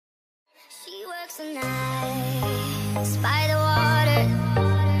works the nights by the water.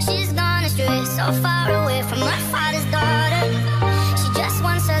 She's gone astray, so far away from her father's daughter. She just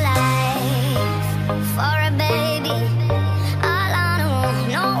wants a life for a baby. All on her own,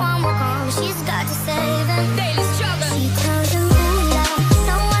 no one will come. She's got to save him. Daily struggle. She tells him, ooh, love,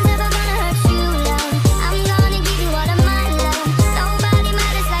 no one's ever gonna hurt you, love. I'm gonna give you all of my love. Nobody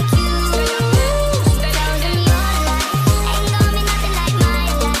matters like you. She tells him your life ain't gonna be nothing like my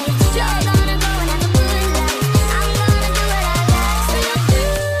life. You're gonna go and have a good life. I'm gonna do what I like.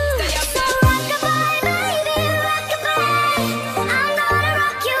 So rock-a-bye, baby, rock-a-bye. I'm gonna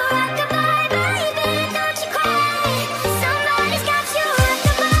rock you, rock-a-bye, baby, don't you cry. Somebody's got you,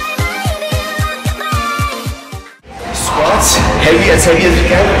 rock-a-bye, baby, rock-a-bye. Squats, heavy as we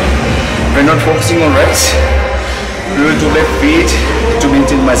can. We're not focusing on reps. We will do left weight to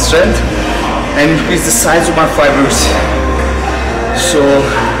maintain my strength and increase the size of my fibers. So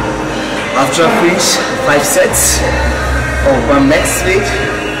after I finish 5 sets of my max weight,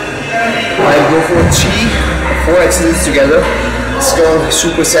 I'll go for 3 or 4 exercises together. It's called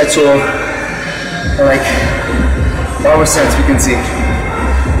supersets or like power sets, we can say.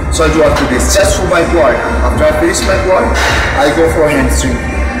 So I'll do after this, just for my quad. After I finish my quad, I'll go for a hamstring.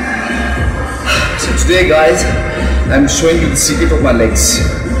 So today guys, I'm showing you the secret of my legs.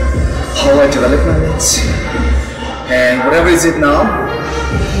 How I develop my legs. And whatever is it now,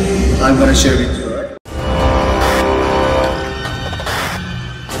 I'm gonna share with you. Right?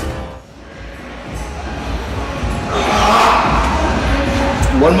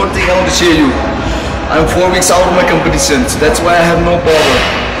 One more thing I want to share you. I'm 4 weeks out of my competition, so that's why I have no power.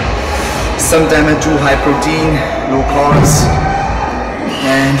 Sometimes I do high protein, low carbs,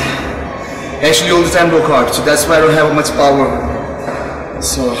 and actually all the time low carbs, so that's why I don't have much power.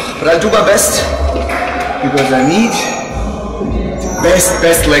 So, but I'll do my best because I need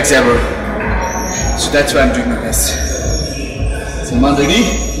best legs ever. So that's why I'm doing my best. So, man, ready?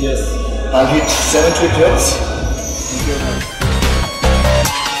 Yes. I'll hit 7 to 8 reps.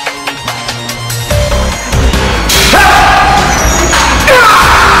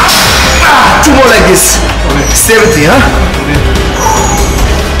 2 more like this. 70, huh?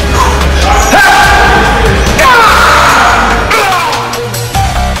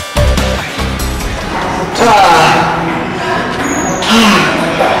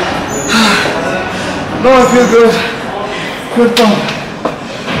 No, I feel good. Good pump.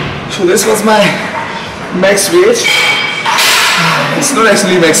 So this was my max weight. It's not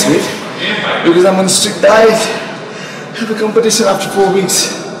actually max weight because I'm on a strict diet. I have a competition after 4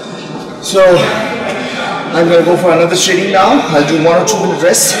 weeks. So I'm gonna go for another training now. I'll do 1 or 2 minute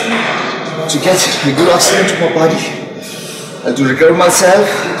rest to get a good oxygen to my body. I'll do recover myself,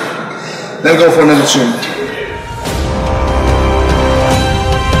 then go for another training.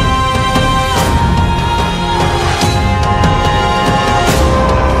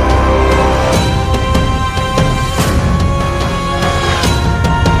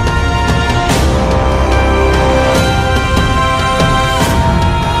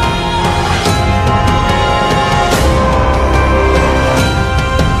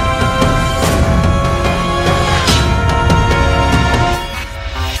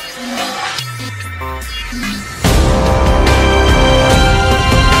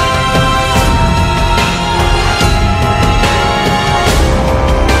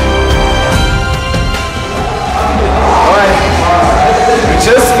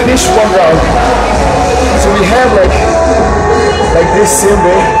 Just finished 1 round, so we have like this same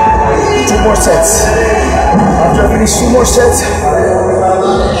way 2 more sets. After I finish 2 more sets,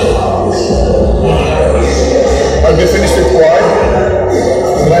 I'll be finished with quad.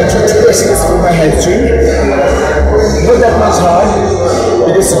 And I'll do 2 exercises for my hamstring. Not that much hard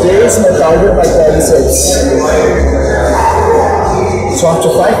because today is my target, my quadriceps. So after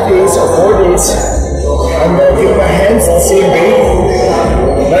 5 days or 4 days, I'm gonna give my hands the same way.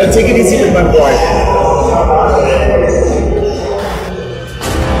 But I'll take it easy with my quad.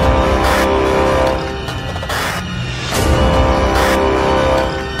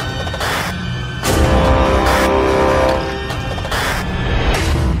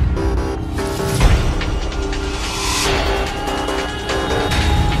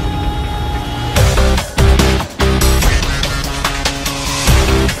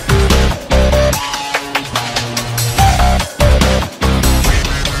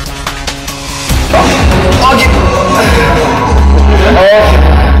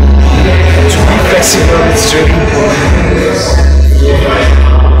 To be flexible, it's really important.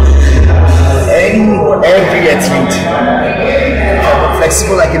 Every athlete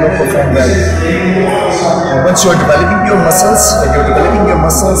flexible, I cannot perform well. And once you're developing your muscles,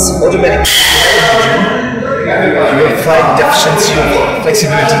 automatically you will find deficiency of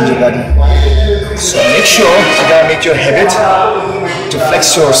flexibility in your body. So make sure you gotta make your habit to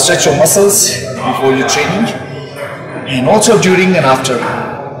stretch your muscles before your training, and also during and after.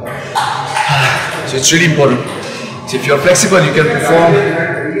 So it's really important. So if you're flexible, you can perform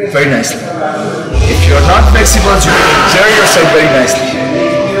very nicely. If you're not flexible, you can enjoy yourself very nicely.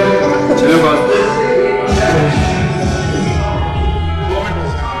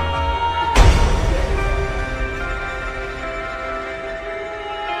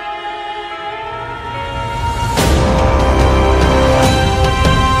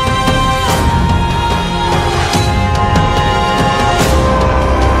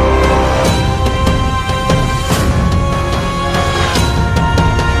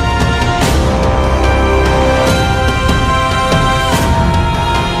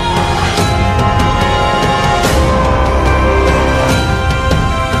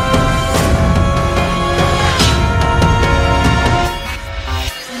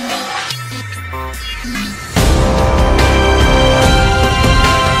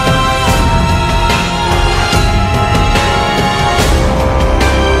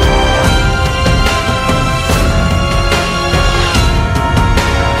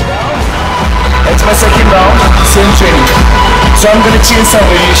 My second round, same training. So I'm going to change some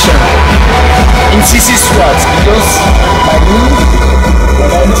variation in CC squats because my knee, the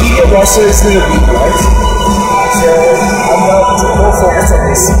anterior roster is going to be right. So I'm going to go focus on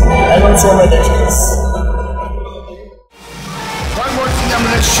this and also my neck press. One more thing I'm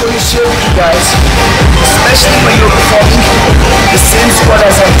going to share with you guys, especially when you're performing the same squat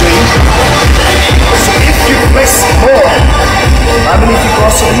as I'm doing. So if you flex more, I mean if you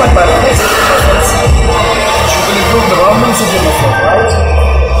cross so much by the legs, you will improve the roundness of your muscle, right?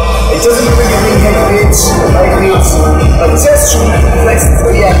 It doesn't mean you're doing heavy weights or light weights, but just to flex is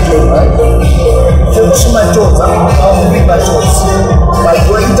very active, right? Focus on my toes, I'm moving my toes. By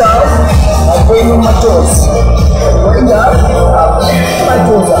going down, I'm going on my toes. By going down, I'm moving my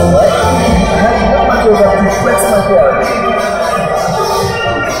toes up, right? I have to move my toes up to flex my quad.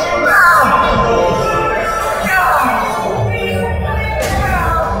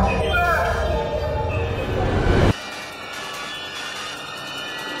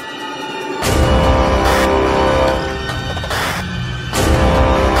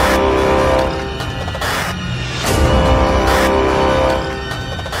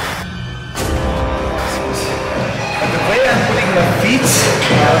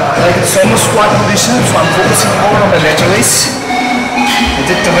 Like a summer squat position, so I'm focusing more on the laterals. I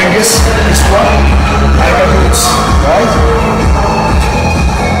did the fingers, this squat, and my glutes, right?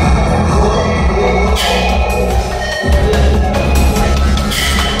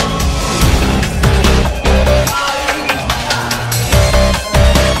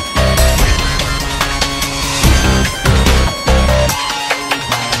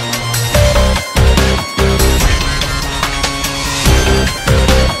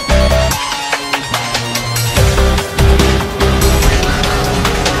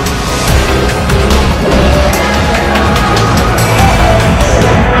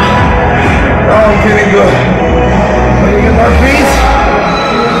 Feeling good. When you cannot breathe,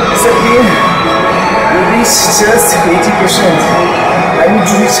 disappear. You reach just 80%. I need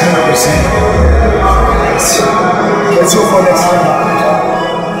to reach 100%. Let's go for next one.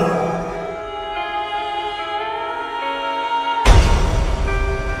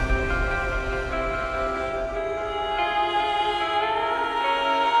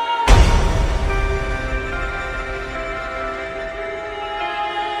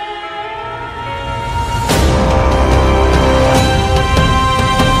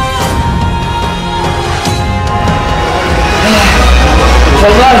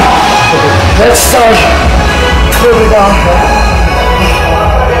 Let's start further down.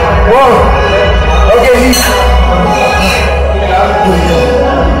 Whoa. Okay, leave.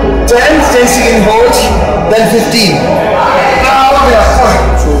 10 second hold, then 15. Now we are fine.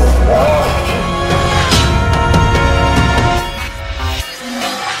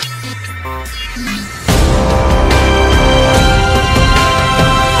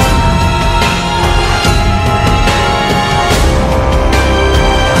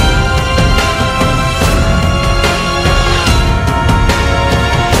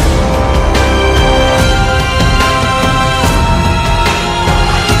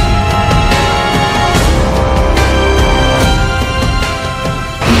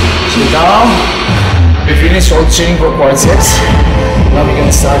 Now we finished all training for quadriceps. Now we're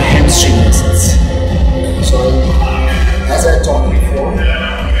gonna start hamstring muscles. So as I talked before,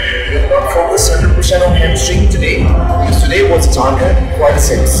 we will not focus 100% on hamstring today, because today was a target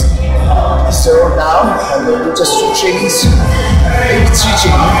quadriceps. So now I'm going to just 2 trainings, maybe 3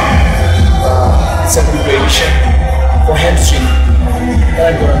 training, some preparation for hamstring. And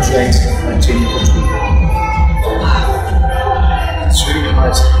I'm going to try my training for 2 weeks. It's really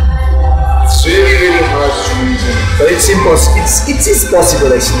hard. It's really hard to do, but it's impossible. It is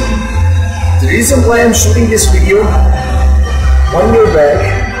possible actually. The reason why I'm shooting this video, 1 year back,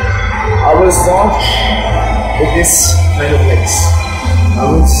 I was not with this kind of legs. I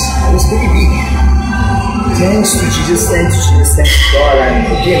was pretty weak. Thanks to Jesus, thanks to God, I'm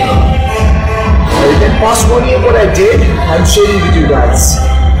okay now. In the past 1 year, what I did, I'm sharing with you guys.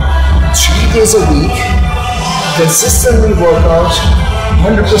 3 days a week, consistently work out,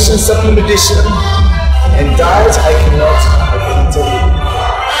 100% supplementation, and diet. I cannot tell you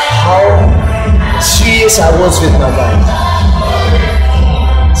how serious I was with my diet.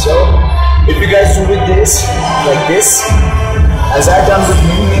 So, if you guys do with this, like this, as I've done with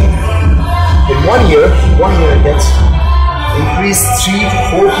me, in 1 year, I get increased 3 to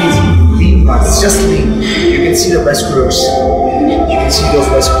 4 kg lean mass, just lean. You can see the breast curves. You can see those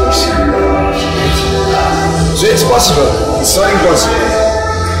breast curves. So it's possible. It's not impossible.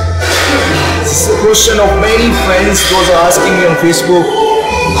 This is a question of many friends. Those are asking me on Facebook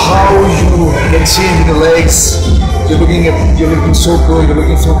how you can change the legs. You're looking so good. You're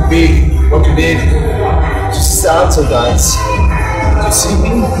looking so big. What you did? This is the answer, guys. You see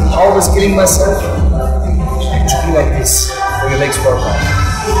me? How I was killing myself? Trying to be like this for your legs work out.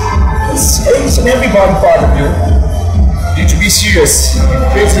 It's in every body part of you. You need to be serious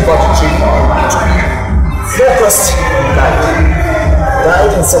and crazy about your training. You need to be focused on diet.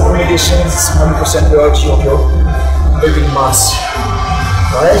 Diet and supplementation is 100% priority of your building mass.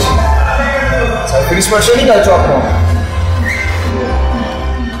 Alright? So I finish my training, I'll talk more.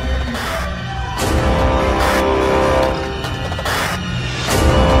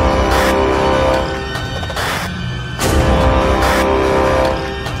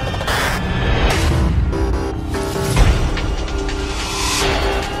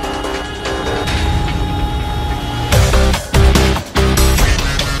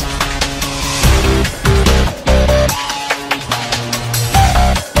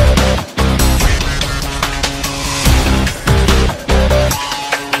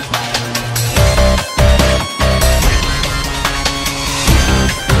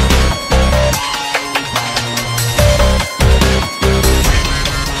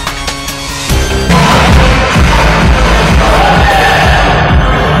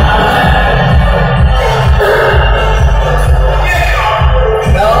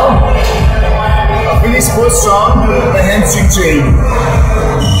 Strong with the hamstring training.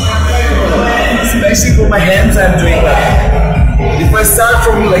 Especially for my hands, I'm doing that. If I start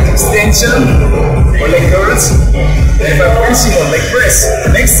from like extension or like curls, then if I'm finishing on like press,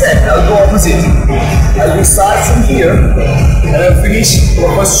 the next set I'll go opposite. I will start from here and I'll finish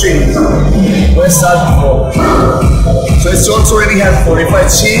the first training where I start before. So it's also really helpful if I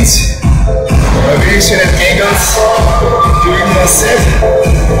change my variation and angles during my set.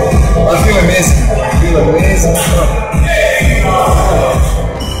 I feel amazing.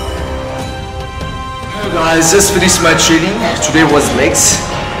 Hello guys, just finished my training. Today was legs.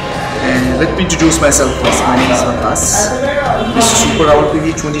 And let me introduce myself first. My name is Waqas. This is Super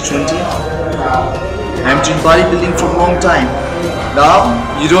Rawalpindi 2020. I'm doing bodybuilding for a long time. Now,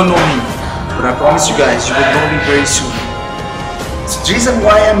 you don't know me, but I promise you guys, you will know me very soon. So the reason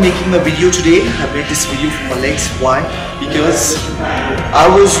why I'm making a video today, I made this video for my legs. Why? Because I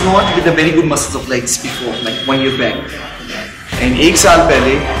was not with the very good muscles of legs before, like 1 year back. And 1 साल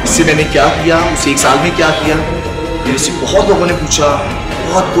पहले इससे मैंने क्या किया, उस 1 साल में क्या किया, मेरे से बहुत लोगों ने पूछा,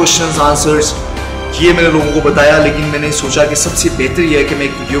 बहुत क्वेश्चंस आंसर्स किए, मैंने लोगों को बताया, लेकिन मैंने सोचा कि सबसे बेहतर ये है कि मैं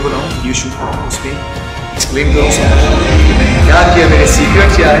एक वीडियो बनाऊँ, वीडियो शूट करूँ, उसमें एक्सप्लेन करूँ सब कि मैंने क्या किया, मेरे सीक्रेट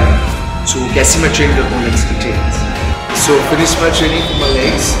क्या है, सो कैसे मैं ट्रेन करता हूँ लेग्स की training. So finish my training for my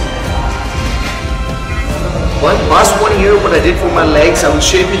legs. Past 1 year, what I did for my legs, I will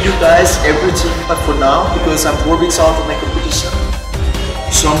share with you guys everything. But for now, because I'm 4 weeks out of my competition,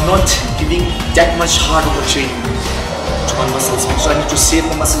 so I'm not giving that much hard of a training to my muscles. So I need to save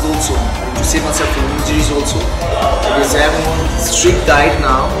my muscles also. I need to save myself from injuries also. Because I'm on strict diet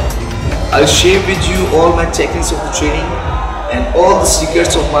now. I'll share with you all my techniques of the training and all the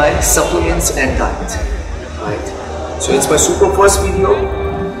secrets of my supplements and diet. Right. So it's my super first video,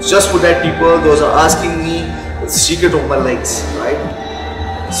 just for that people, those are asking me the secret of my legs, right?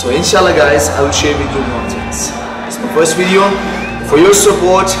 So inshallah guys, I will share with you more things. It's my first video. For your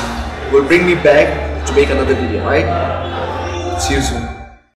support will bring me back to make another video, right? See you soon.